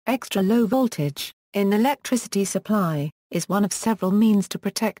Extra low voltage, in electricity supply, is one of several means to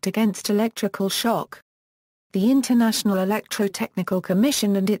protect against electrical shock. The International Electrotechnical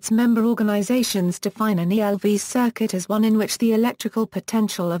Commission and its member organizations define an ELV circuit as one in which the electrical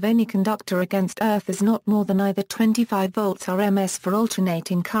potential of any conductor against earth is not more than either 25 volts RMS for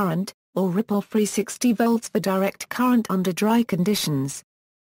alternating current, or ripple-free 60 volts for direct current under dry conditions.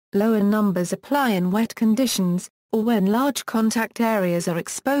 Lower numbers apply in wet conditions, or when large contact areas are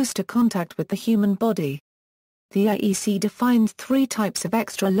exposed to contact with the human body. The IEC defines three types of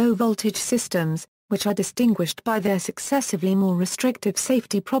extra low voltage systems, which are distinguished by their successively more restrictive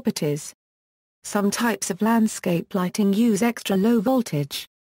safety properties. Some types of landscape lighting use extra low voltage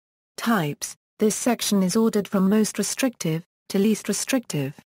types. This section is ordered from most restrictive to least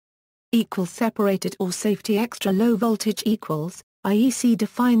restrictive. Separated or safety extra low voltage equals. IEC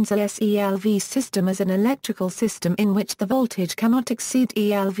defines a SELV system as an electrical system in which the voltage cannot exceed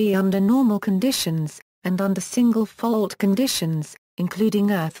ELV under normal conditions, and under single fault conditions,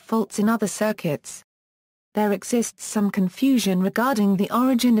 including earth faults in other circuits. There exists some confusion regarding the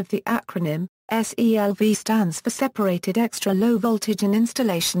origin of the acronym. SELV stands for Separated Extra Low Voltage in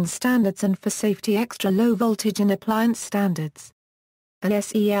Installation Standards and for Safety Extra Low Voltage in Appliance Standards. A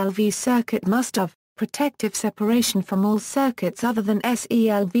SELV circuit must have protective separation from all circuits other than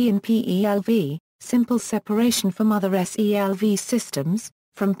SELV and PELV, simple separation from other SELV systems,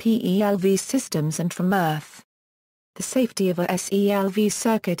 from PELV systems and from earth. The safety of a SELV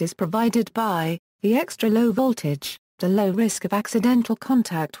circuit is provided by the extra low voltage, the low risk of accidental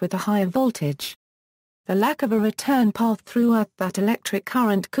contact with a higher voltage, the lack of a return path through earth that electric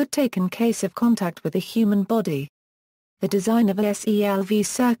current could take in case of contact with a human body. The design of a SELV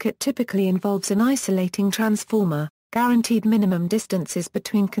circuit typically involves an isolating transformer, guaranteed minimum distances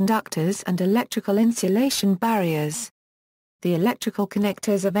between conductors and electrical insulation barriers. The electrical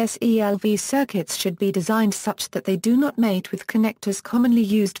connectors of SELV circuits should be designed such that they do not mate with connectors commonly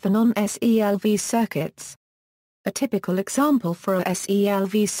used for non-SELV circuits. A typical example for a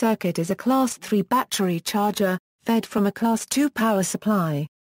SELV circuit is a Class 3 battery charger, fed from a Class 2 power supply.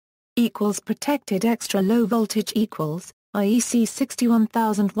 Protected extra low voltage equals, IEC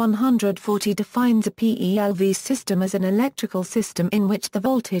 61140 defines a PELV system as an electrical system in which the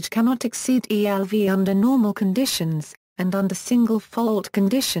voltage cannot exceed ELV under normal conditions, and under single fault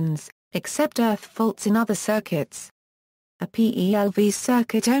conditions, except earth faults in other circuits. A PELV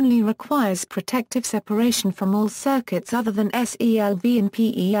circuit only requires protective separation from all circuits other than SELV and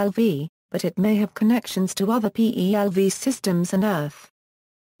PELV, but it may have connections to other PELV systems and earth.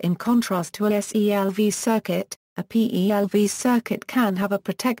 In contrast to a SELV circuit, a PELV circuit can have a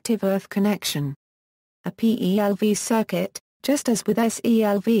protective earth connection. A PELV circuit, just as with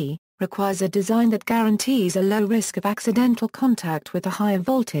SELV, requires a design that guarantees a low risk of accidental contact with a higher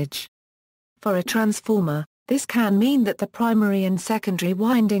voltage. For a transformer, this can mean that the primary and secondary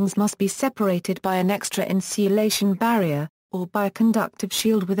windings must be separated by an extra insulation barrier, or by a conductive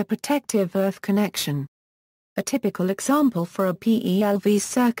shield with a protective earth connection. A typical example for a PELV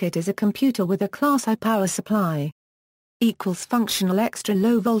circuit is a computer with a Class I power supply. Functional extra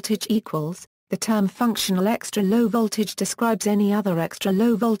low voltage equals, the term functional extra low voltage describes any other extra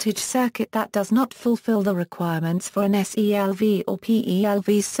low voltage circuit that does not fulfill the requirements for an SELV or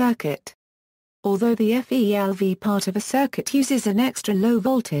PELV circuit. Although the FELV part of a circuit uses an extra low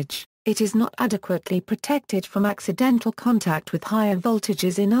voltage, it is not adequately protected from accidental contact with higher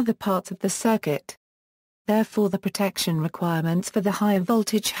voltages in other parts of the circuit. Therefore, the protection requirements for the higher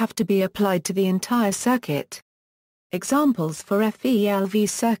voltage have to be applied to the entire circuit. Examples for FELV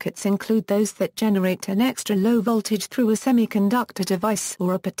circuits include those that generate an extra low voltage through a semiconductor device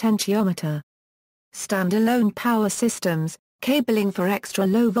or a potentiometer. Standalone power systems, cabling for extra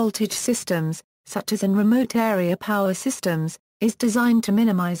low voltage systems, such as in remote area power systems, is designed to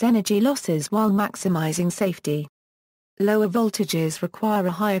minimize energy losses while maximizing safety. Lower voltages require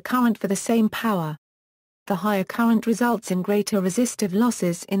a higher current for the same power. The higher current results in greater resistive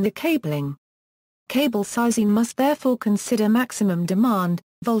losses in the cabling. Cable sizing must therefore consider maximum demand,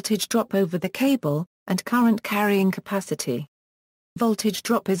 voltage drop over the cable, and current carrying capacity. Voltage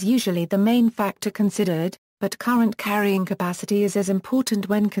drop is usually the main factor considered, but current carrying capacity is as important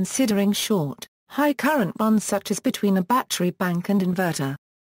when considering short, high current runs such as between a battery bank and inverter.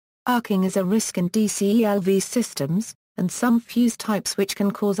 Arcing is a risk in DCELV systems, and some fuse types which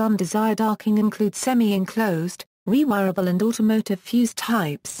can cause undesired arcing include semi-enclosed, rewirable and automotive fuse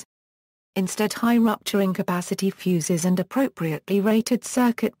types. Instead, high rupturing capacity fuses and appropriately rated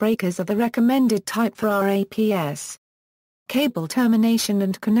circuit breakers are the recommended type for RAPS. Cable termination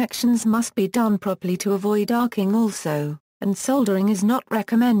and connections must be done properly to avoid arcing also. and soldering is not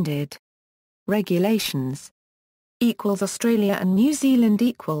recommended. Regulations. Australia and New Zealand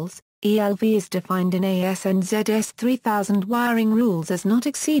ELV is defined in AS/NZS 3000 wiring rules as not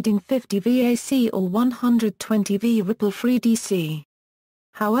exceeding 50 VAC or 120 V ripple-free DC.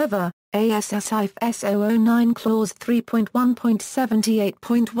 However, ASSIF S009 Clause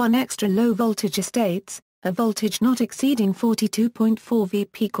 3.1.78.1 extra low voltage states, a voltage not exceeding 42.4 V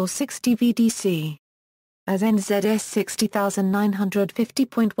peak or 60 V DC. As NZS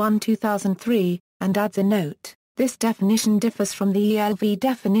 60950.1 2003, and adds a note, this definition differs from the ELV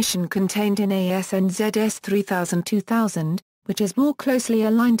definition contained in AS/NZS 3000-2000, which is more closely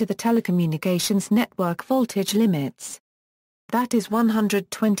aligned to the telecommunications network voltage limits. That is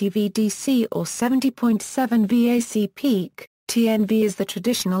 120 VDC or 70.7 VAC peak. TNV is the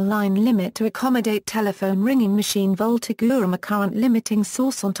traditional line limit to accommodate telephone ringing machine voltage-a current limiting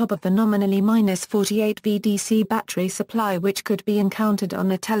source on top of the nominally -48 VDC battery supply which could be encountered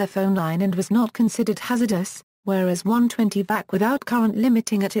on a telephone line and was not considered hazardous, whereas 120 VAC without current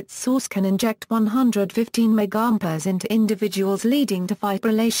limiting at its source can inject 115 MA into individuals leading to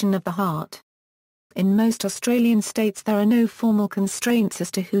fibrillation of the heart. In most Australian states there are no formal constraints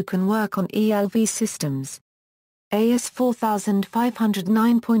as to who can work on ELV systems. AS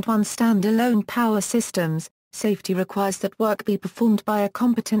 4509.1 Standalone Power Systems, safety requires that work be performed by a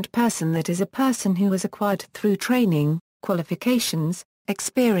competent person, that is a person who has acquired through training, qualifications,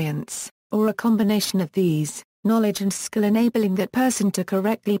 experience, or a combination of these, knowledge and skill enabling that person to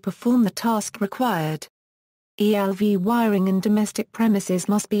correctly perform the task required. ELV wiring in domestic premises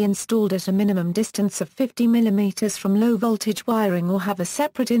must be installed at a minimum distance of 50 mm from low-voltage wiring or have a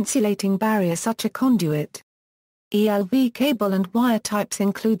separate insulating barrier such a conduit. ELV cable and wire types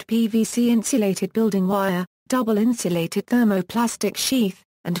include PVC insulated building wire, double insulated thermoplastic sheath,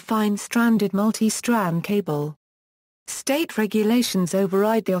 and fine-stranded multi-strand cable. State regulations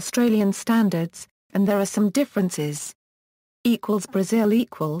override the Australian standards, and there are some differences. Brazil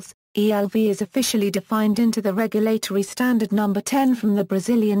ELV is officially defined into the Regulatory Standard No. 10 from the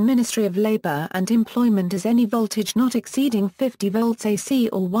Brazilian Ministry of Labour and Employment as any voltage not exceeding 50 volts AC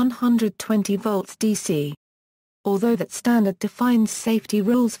or 120 volts DC. Although that standard defines safety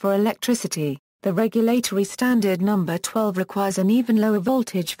rules for electricity, the Regulatory Standard No. 12 requires an even lower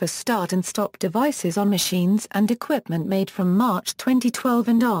voltage for start and stop devices on machines and equipment made from March 2012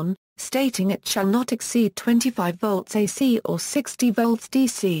 and on, stating it shall not exceed 25 volts AC or 60 volts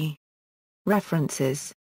DC. References